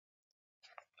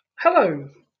Hello.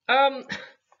 Um,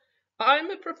 I'm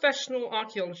a professional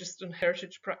archaeologist and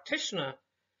heritage practitioner,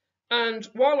 and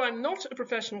while I'm not a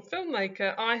professional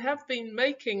filmmaker, I have been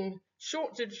making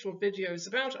short digital videos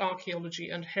about archaeology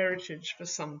and heritage for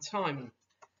some time.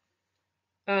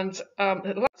 And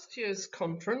at last year's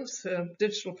conference,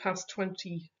 Digital Past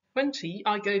 2020,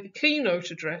 I gave a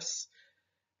keynote address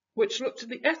which looked at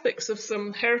the ethics of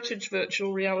some heritage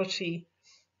virtual reality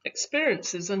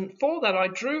experiences, and for that I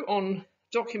drew on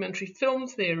documentary film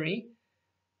theory,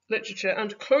 literature,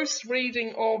 and close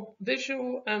reading of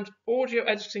visual and audio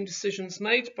editing decisions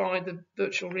made by the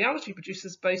virtual reality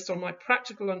producers based on my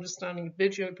practical understanding of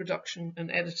video production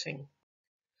and editing.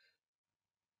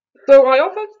 So I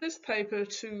offered this paper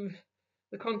to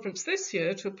the conference this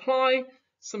year to apply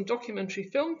some documentary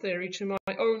film theory to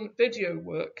my own video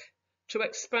work to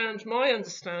expand my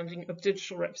understanding of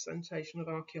digital representation of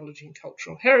archaeology and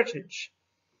cultural heritage.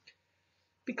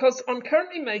 Because I'm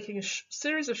currently making a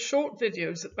series of short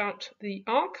videos about the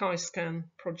ArchiScan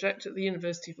project at the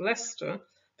University of Leicester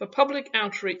for public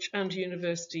outreach and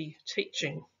university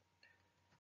teaching.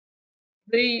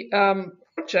 The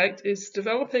project is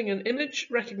developing an image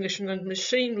recognition and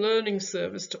machine learning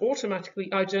service to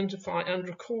automatically identify and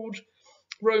record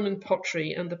Roman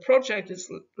pottery, and the project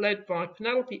is led by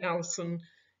Penelope Allison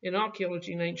in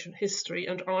archaeology and ancient history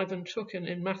and Ivan Tukin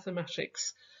in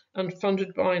mathematics, and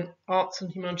funded by an Arts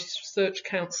and Humanities Research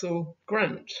Council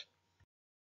grant.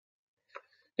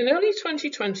 In early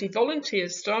 2020,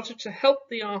 volunteers started to help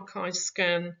the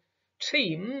ArchiScan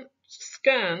team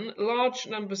scan large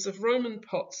numbers of Roman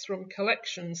pots from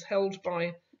collections held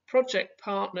by project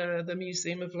partner, the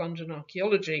Museum of London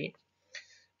Archaeology.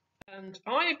 And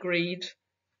I agreed to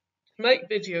make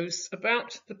videos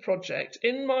about the project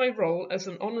in my role as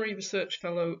an honorary research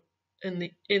fellow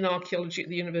in archaeology at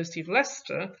the University of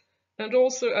Leicester, and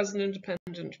also as an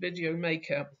independent video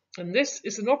maker. And this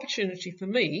is an opportunity for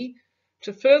me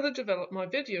to further develop my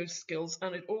video skills,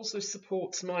 and it also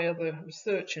supports my other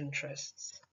research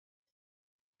interests.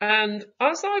 And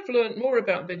as I've learned more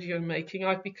about video making,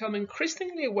 I've become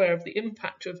increasingly aware of the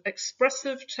impact of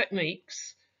expressive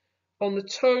techniques on the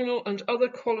tonal and other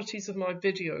qualities of my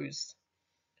videos.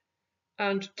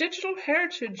 And digital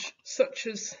heritage such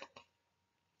as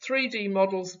 3D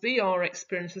models, VR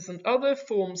experiences, and other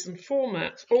forms and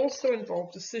formats also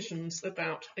involve decisions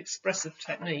about expressive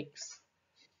techniques.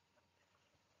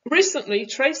 Recently,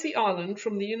 Tracy Ireland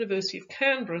from the University of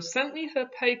Canberra sent me her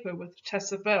paper with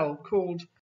Tessa Bell called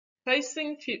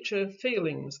Facing Future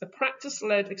Feelings, a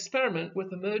practice-led experiment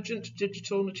with emergent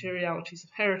digital materialities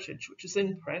of heritage, which is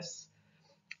in press,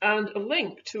 and a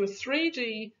link to a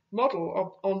 3D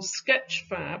model on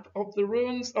Sketchfab of the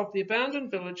ruins of the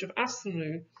abandoned village of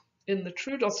Asanu in the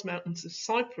Troodos Mountains of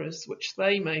Cyprus, which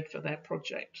they made for their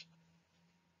project.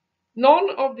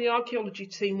 None of the archaeology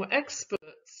team were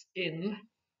experts in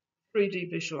 3D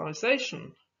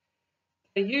visualization.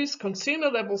 They used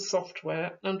consumer-level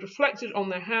software and reflected on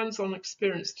their hands-on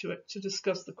experience to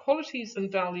discuss the qualities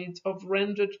and values of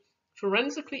rendered,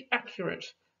 forensically accurate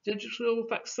digital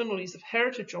facsimiles of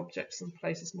heritage objects and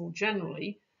places more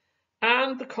generally,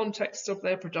 and the context of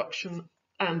their production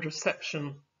and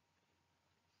reception.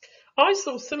 I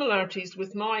saw similarities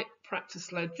with my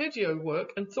practice-led video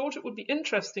work and thought it would be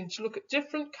interesting to look at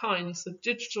different kinds of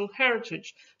digital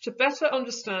heritage to better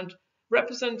understand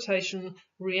representation,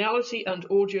 reality, and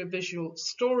audiovisual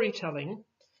storytelling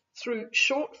through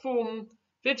short-form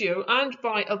video and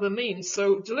by other means.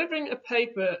 So delivering a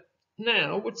paper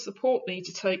now would support me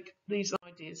to take these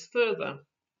ideas further.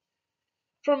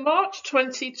 From March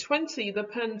 2020, the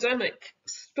pandemic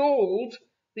stalled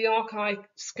the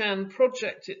ArchiScan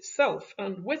project itself,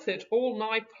 and with it all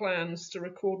my plans to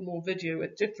record more video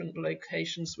at different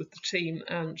locations with the team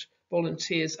and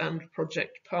volunteers and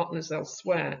project partners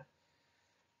elsewhere.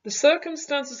 The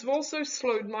circumstances have also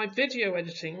slowed my video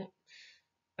editing.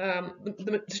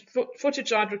 The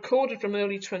footage I'd recorded from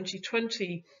early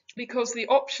 2020, because the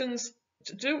options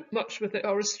to do much with it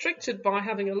are restricted by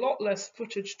having a lot less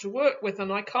footage to work with,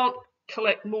 and I can't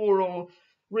collect more or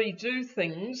redo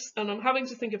things, and I'm having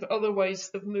to think of other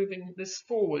ways of moving this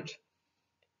forward.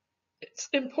 It's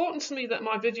important to me that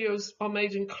my videos are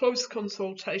made in close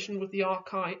consultation with the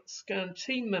ArchiScan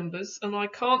team members, and I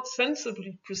can't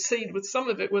sensibly proceed with some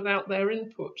of it without their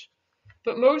input.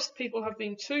 But most people have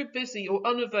been too busy or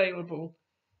unavailable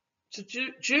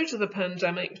due to the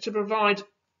pandemic to provide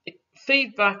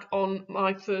feedback on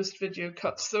my first video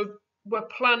cuts, so we're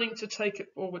planning to take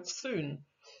it forward soon.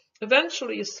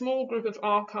 Eventually, a small group of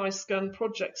ArchiScan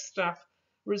project staff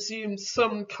resumed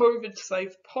some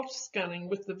COVID-safe pot scanning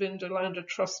with the Vindolanda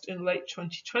Trust in late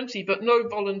 2020, but no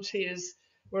volunteers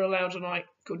were allowed and I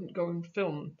couldn't go and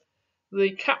film.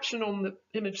 The caption on the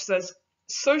image says,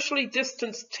 "Socially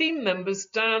distanced team members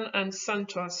Dan and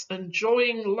Santos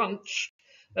enjoying lunch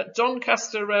at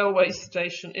Doncaster railway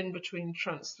station in between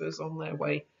transfers on their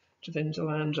way to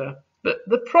Vindolanda." But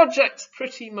the project's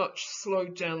pretty much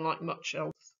slowed down like much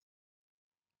else.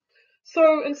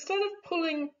 So instead of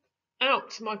pulling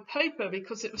out my paper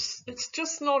because it's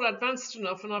just not advanced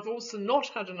enough, and I've also not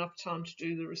had enough time to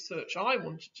do the research I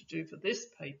wanted to do for this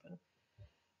paper,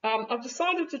 I've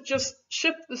decided to just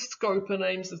shift the scope and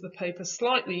aims of the paper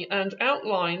slightly and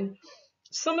outline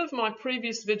some of my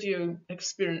previous video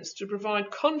experience to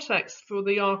provide context for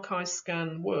the archive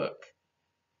scan work.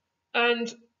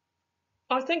 And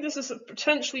I think this is a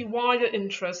potentially wider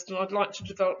interest, and I'd like to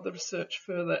develop the research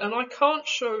further. And I can't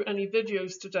show any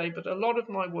videos today, but a lot of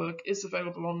my work is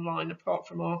available online apart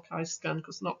from archive scan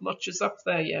because not much is up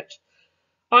there yet.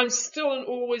 I'm still and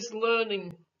always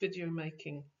learning video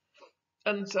making.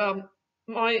 And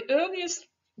my earliest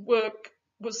work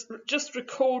was just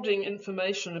recording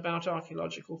information about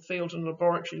archaeological field and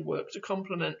laboratory work to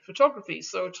complement photography.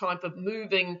 So a type of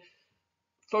moving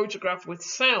photograph with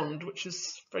sound, which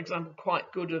is, for example,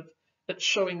 quite good at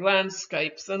showing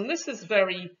landscapes. And this is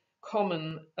very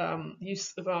common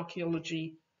use of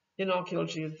archaeology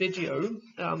of video,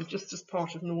 just as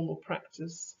part of normal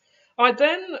practice. I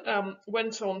then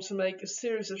went on to make a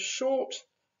series of short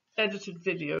edited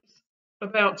videos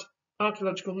about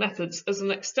archaeological methods as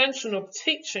an extension of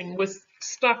teaching with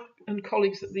staff and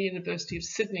colleagues at the University of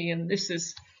Sydney. And this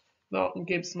is Martin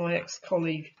Gibbs, my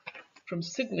ex-colleague from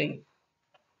Sydney.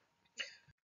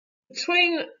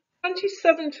 Between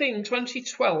 2017 and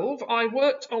 2012, I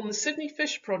worked on the Sydney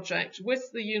Fish Project with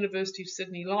the University of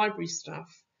Sydney Library staff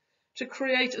to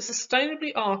create a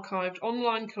sustainably archived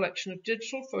online collection of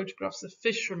digital photographs of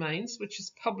fish remains, which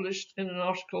is published in an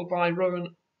article by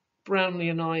Rowan Brownlee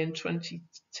and I in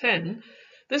 2010.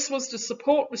 This was to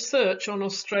support research on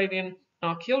Australian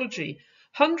archaeology.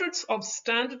 Hundreds of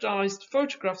standardised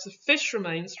photographs of fish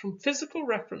remains from physical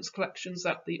reference collections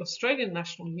at the Australian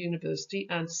National University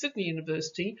and Sydney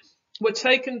University were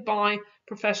taken by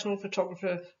professional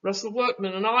photographer Russell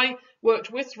Workman, and I worked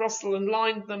with Russell and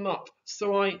lined them up.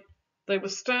 So they were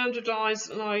standardised,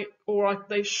 and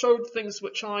they showed things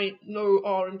which I know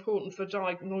are important for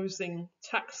diagnosing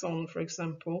taxon, for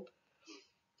example.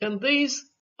 And these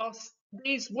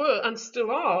were and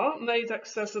still are made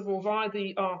accessible via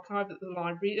the archive at the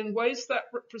library in ways that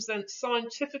represent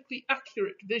scientifically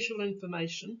accurate visual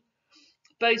information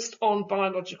based on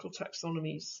biological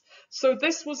taxonomies. So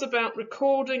this was about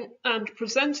recording and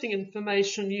presenting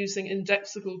information using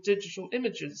indexable digital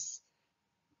images.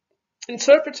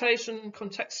 Interpretation,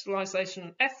 contextualization,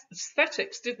 and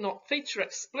aesthetics did not feature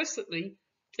explicitly,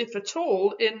 if at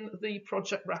all, in the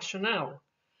project rationale.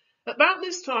 About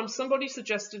this time, somebody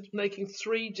suggested making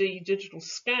 3D digital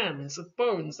scans of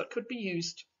bones that could be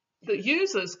used, that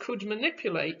users could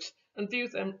manipulate and view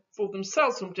them for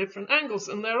themselves from different angles,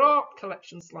 and there are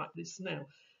collections like this now.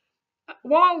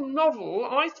 While novel,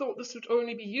 I thought this would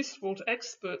only be useful to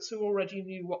experts who already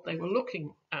knew what they were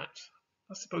looking at.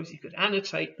 I suppose you could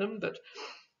annotate them, but it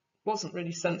wasn't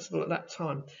really sensible at that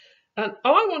time. And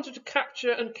I wanted to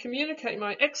capture and communicate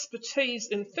my expertise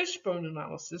in fishbone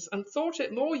analysis and thought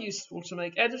it more useful to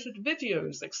make edited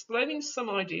videos explaining some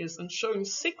ideas and showing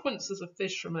sequences of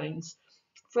fish remains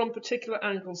from particular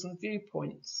angles and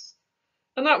viewpoints.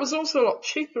 And that was also a lot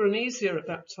cheaper and easier at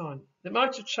that time. It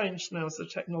might have changed now as the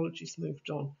technology's moved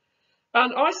on.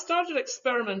 And I started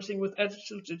experimenting with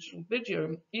edited digital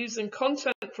video using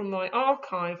content from my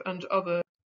archive and other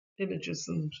images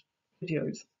and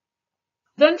videos.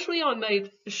 Eventually, I made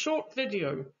a short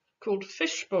video called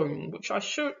Fishbone, which I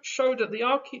showed at the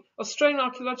Australian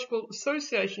Archaeological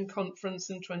Association conference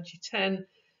in 2010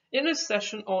 in a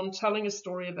session on telling a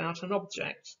story about an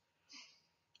object.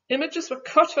 Images were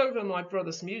cut over my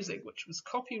brother's music, which was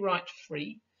copyright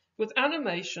free, with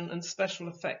animation and special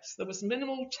effects. There was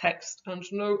minimal text and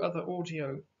no other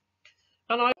audio.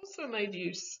 And I also made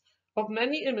use of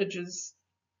many images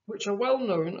which are well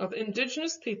known of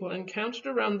Indigenous people encountered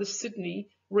around the Sydney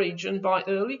region by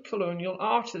early colonial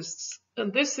artists.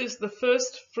 And this is the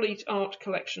first Fleet art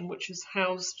collection, which is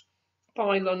housed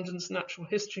by London's Natural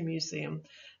History Museum.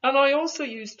 And I also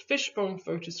used fishbone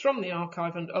photos from the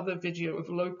archive and other video of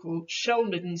local shell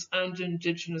middens and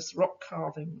Indigenous rock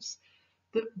carvings.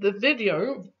 The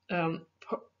video,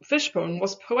 Fishbone,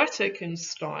 was poetic in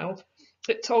style.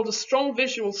 It told a strong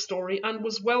visual story and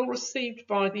was well received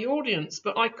by the audience,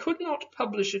 but I could not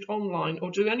publish it online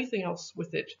or do anything else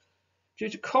with it due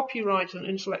to copyright and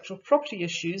intellectual property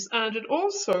issues, and it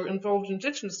also involved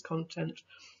Indigenous content.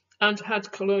 and had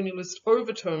colonialist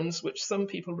overtones, which some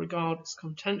people regard as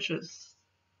contentious.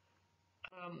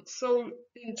 So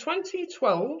in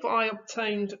 2012, I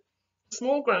obtained a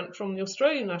small grant from the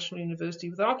Australian National University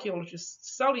with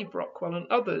archaeologists Sally Brockwell and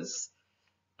others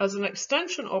as an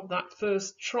extension of that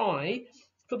first try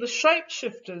for the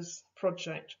Shapeshifters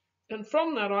project. And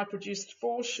from that, I produced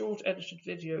 4 short edited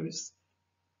videos.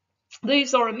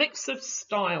 These are a mix of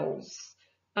styles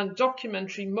and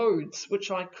documentary modes, which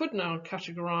I could now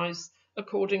categorize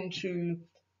according to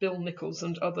Bill Nichols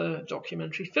and other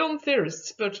documentary film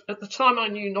theorists. But at the time, I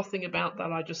knew nothing about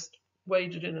that. I just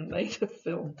waded in and made a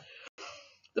film.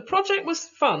 The project was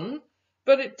fun,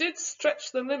 but it did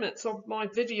stretch the limits of my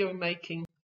video making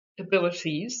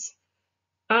abilities.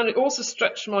 And it also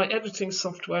stretched my editing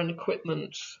software and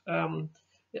equipment.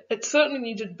 It certainly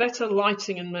needed better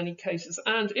lighting in many cases,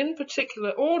 and in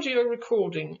particular audio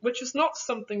recording, which is not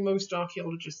something most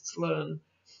archaeologists learn.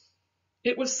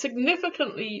 It was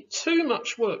significantly too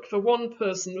much work for one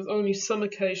person with only some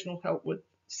occasional help with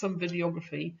some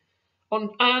videography,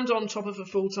 and on top of a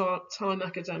full-time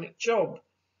academic job.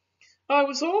 I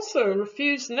was also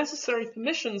refused necessary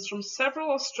permissions from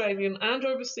several Australian and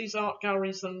overseas art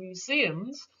galleries and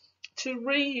museums to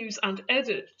reuse and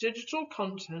edit digital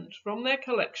content from their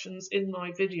collections in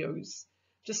my videos,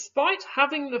 despite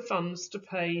having the funds to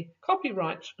pay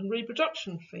copyright and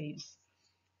reproduction fees.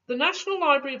 The National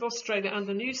Library of Australia and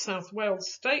the New South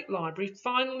Wales State Library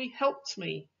finally helped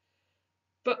me,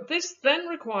 but this then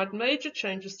required major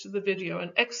changes to the video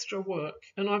and extra work,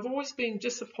 and I've always been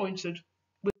disappointed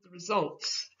with the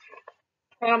results.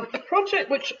 A project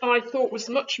which I thought was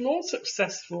much more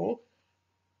successful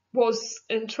was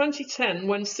in 2010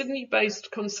 when Sydney-based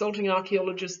consulting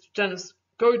archaeologist Dennis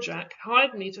Gojak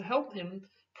hired me to help him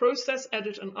process,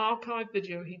 edit and archive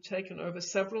video he'd taken over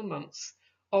several months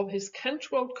of his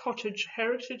Kentwell Cottage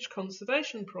Heritage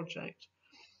Conservation Project.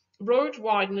 Road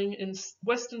widening in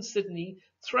Western Sydney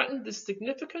threatened this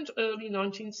significant early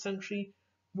 19th century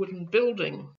wooden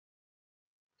building,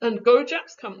 and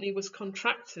Gojak's company was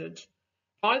contracted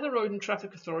by the Road and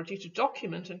Traffic Authority to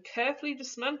document and carefully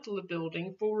dismantle the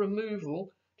building for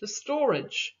removal to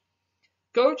storage.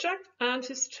 Gojak and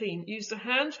his team used a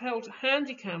handheld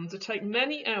handycam to take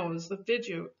many hours of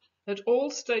video at all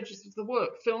stages of the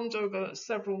work, filmed over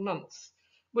several months,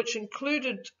 which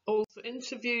included also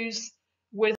interviews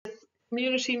with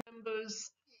community members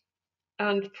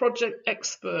and project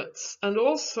experts, and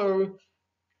also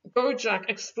Gojak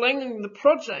explaining the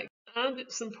project and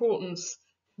its importance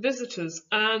visitors,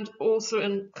 and also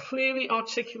in clearly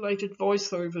articulated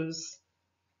voiceovers.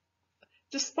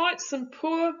 Despite some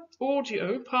poor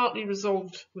audio, partly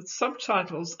resolved with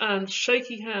subtitles and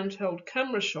shaky handheld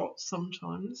camera shots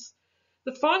sometimes,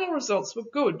 the final results were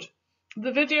good.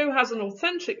 The video has an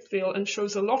authentic feel and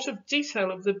shows a lot of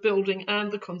detail of the building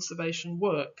and the conservation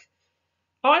work.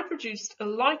 I produced a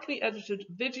lightly edited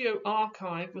video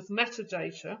archive with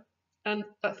metadata and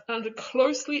a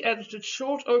closely edited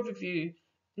short overview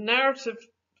narrative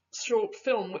short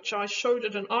film, which I showed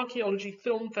at an archaeology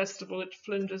film festival at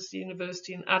Flinders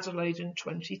University in Adelaide in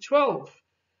 2012.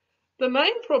 The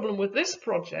main problem with this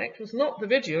project was not the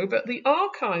video, but the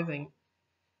archiving.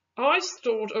 I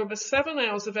stored over 7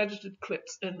 hours of edited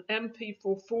clips in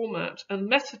MP4 format and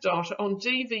metadata on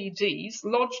DVDs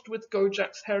lodged with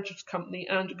Gojak's Heritage Company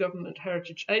and a government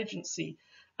heritage agency.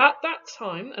 At that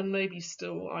time, and maybe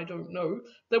still, I don't know,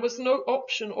 there was no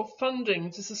option or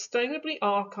funding to sustainably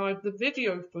archive the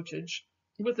video footage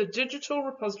with a digital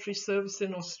repository service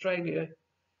in Australia.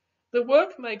 The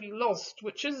work may be lost,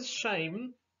 which is a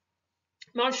shame.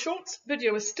 My shorts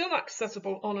video is still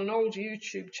accessible on an old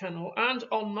YouTube channel and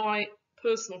on my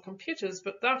personal computers,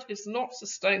 but that is not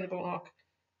sustainable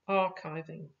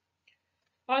archiving.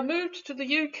 I moved to the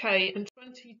UK in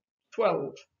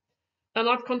 2012. And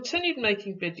I've continued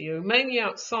making video, mainly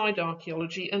outside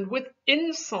archaeology, and with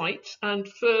insight and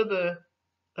further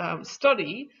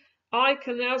study, I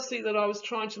can now see that I was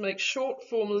trying to make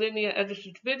short-form, linear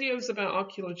edited videos about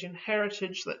archaeology and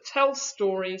heritage that tell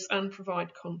stories and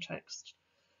provide context,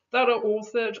 that are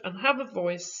authored and have a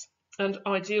voice, and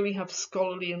ideally have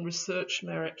scholarly and research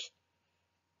merit.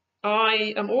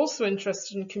 I am also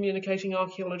interested in communicating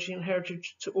archaeology and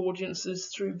heritage to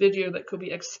audiences through video that could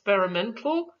be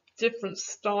experimental, different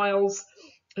styles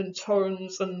and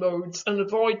tones and modes, and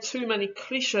avoid too many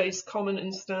cliches common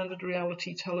in standard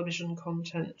reality television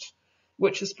content,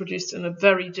 which is produced in a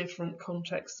very different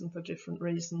context and for different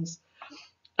reasons.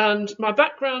 And my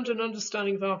background and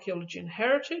understanding of archaeology and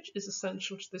heritage is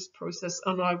essential to this process,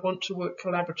 and I want to work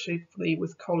collaboratively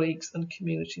with colleagues and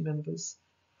community members.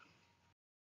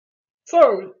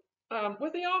 So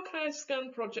With the Archive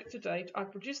Scan project to date, I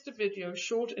produced a video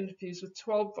short interviews with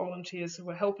 12 volunteers who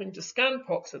were helping to scan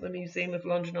pots at the Museum of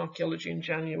London Archaeology in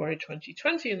January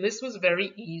 2020, and this was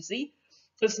very easy,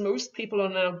 as most people are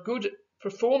now good at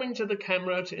performing to the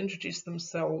camera to introduce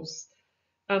themselves,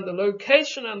 and the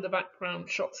location and the background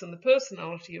shots and the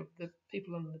personality of the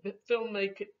people in the film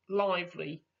make it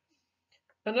lively.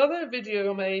 Another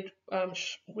video made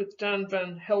with Dan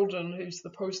Van Helden, who's the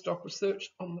postdoc research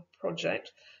on the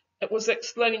project, it was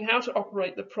explaining how to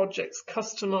operate the project's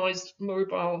customized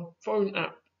mobile phone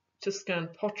app to scan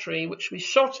pottery, which we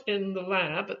shot in the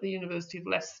lab at the University of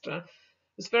Leicester.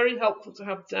 It was very helpful to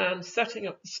have Dan setting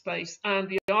up the space and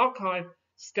the archive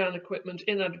scan equipment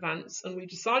in advance, and we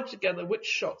decided together which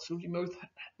shots would be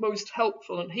most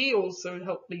helpful, and he also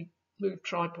helped me move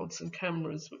tripods and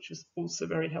cameras, which is also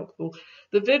very helpful.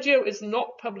 The video is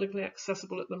not publicly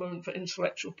accessible at the moment for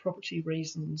intellectual property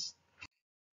reasons.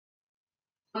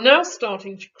 I'm now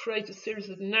starting to create a series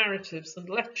of narratives and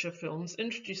lecture films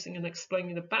introducing and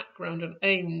explaining the background and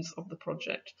aims of the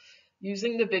project,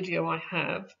 using the video I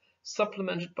have,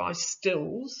 supplemented by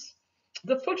stills.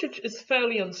 The footage is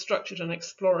fairly unstructured and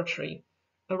exploratory,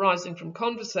 arising from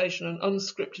conversation and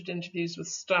unscripted interviews with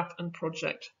staff and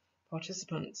project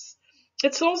participants.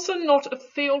 It's also not a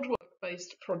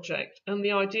fieldwork-based project, and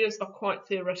the ideas are quite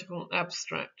theoretical and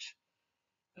abstract.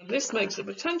 And this makes it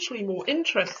potentially more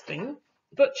interesting,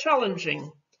 but challenging.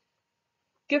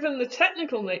 Given the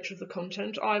technical nature of the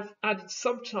content, I've added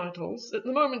subtitles at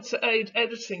the moment to aid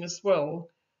editing as well,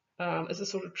 as a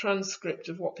sort of transcript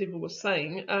of what people were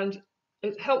saying, and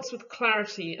it helps with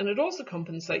clarity, and it also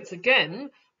compensates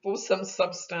again for some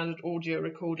substandard audio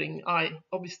recording. I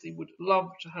obviously would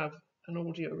love to have an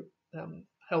audio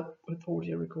help with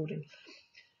audio recording.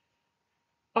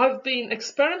 I've been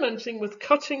experimenting with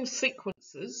cutting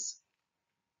sequences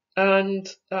and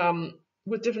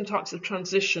with different types of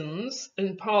transitions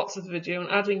in parts of the video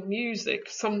and adding music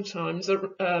sometimes,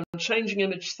 changing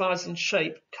image size and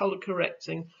shape, color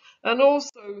correcting, and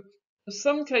also in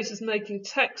some cases making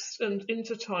text and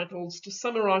intertitles to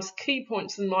summarize key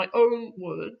points in my own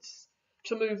words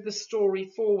to move the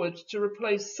story forward, to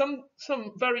replace some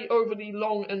very overly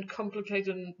long and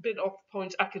complicated and bit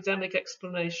off-point academic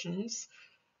explanations.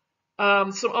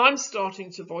 So I'm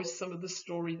starting to voice some of the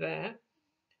story there.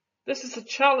 This is a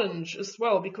challenge as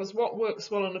well, because what works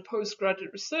well in a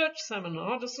postgraduate research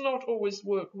seminar does not always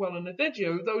work well in a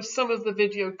video, though some of the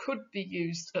video could be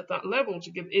used at that level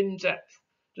to give in-depth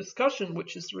discussion,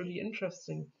 which is really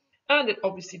interesting. And it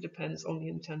obviously depends on the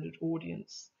intended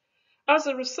audience. As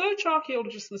a research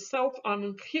archaeologist myself, I'm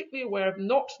acutely aware of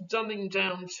not dumbing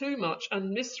down too much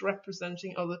and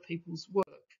misrepresenting other people's work.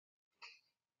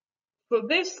 For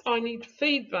this, I need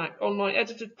feedback on my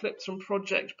edited clips from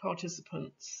project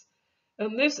participants.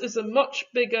 And this is a much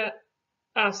bigger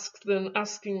ask than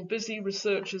asking busy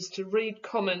researchers to read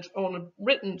comment on a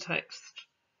written text.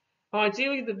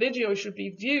 Ideally, the video should be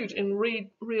viewed in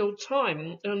real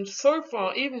time, and so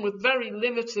far, even with very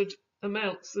limited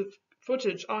amounts of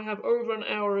footage, I have over an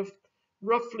hour of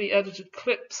roughly edited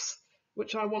clips,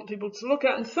 which I want people to look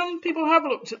at, and some people have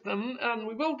looked at them, and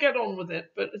we will get on with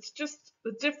it, but it's just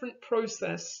a different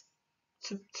process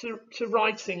to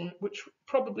writing, which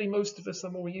probably most of us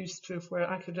are more used to if we're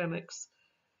academics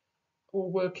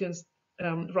or work as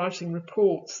writing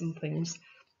reports and things.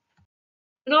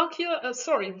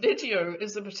 Video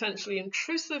is a potentially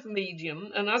intrusive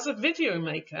medium, and as a video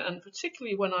maker, and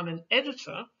particularly when I'm an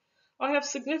editor, I have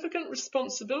significant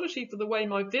responsibility for the way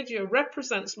my video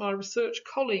represents my research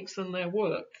colleagues and their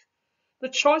work. The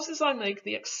choices I make,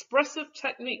 the expressive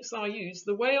techniques I use,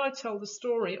 the way I tell the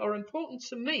story are important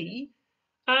to me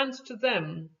and to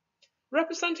them.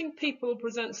 Representing people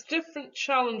presents different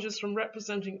challenges from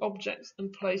representing objects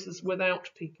and places without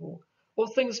people, or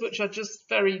things which are just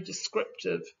very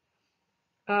descriptive.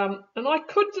 And I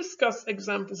could discuss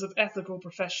examples of ethical,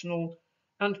 professional,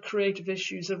 and creative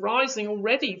issues arising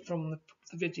already from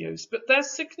the videos, but their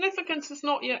significance is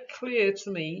not yet clear to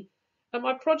me, and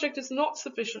my project is not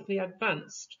sufficiently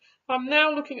advanced. I'm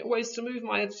now looking at ways to move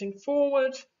my editing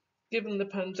forward, given the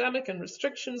pandemic and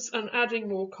restrictions, and adding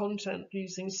more content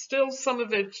using still some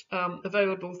of it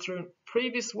available through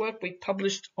previous work we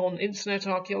published on Internet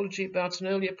Archaeology about an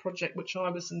earlier project which I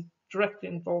was directly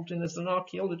involved in as an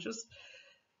archaeologist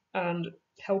and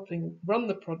helping run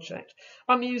the project.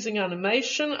 I'm using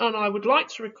animation, and I would like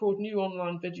to record new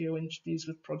online video interviews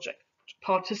with project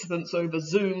participants over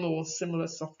Zoom or similar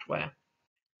software.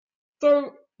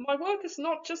 So my work is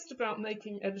not just about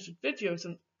making edited videos,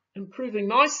 and improving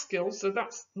my skills, so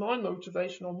that's my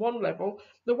motivation on one level.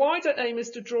 The wider aim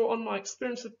is to draw on my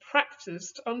experience of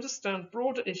practice to understand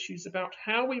broader issues about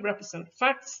how we represent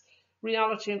facts,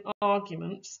 reality and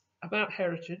arguments about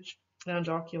heritage and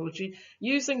archaeology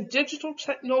using digital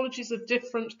technologies of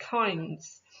different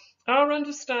kinds. Our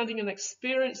understanding and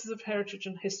experiences of heritage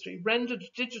and history rendered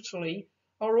digitally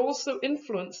are also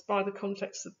influenced by the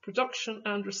context of production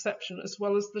and reception, as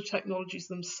well as the technologies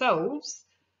themselves,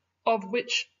 of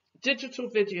which digital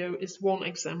video is one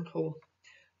example.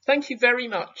 Thank you very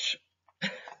much.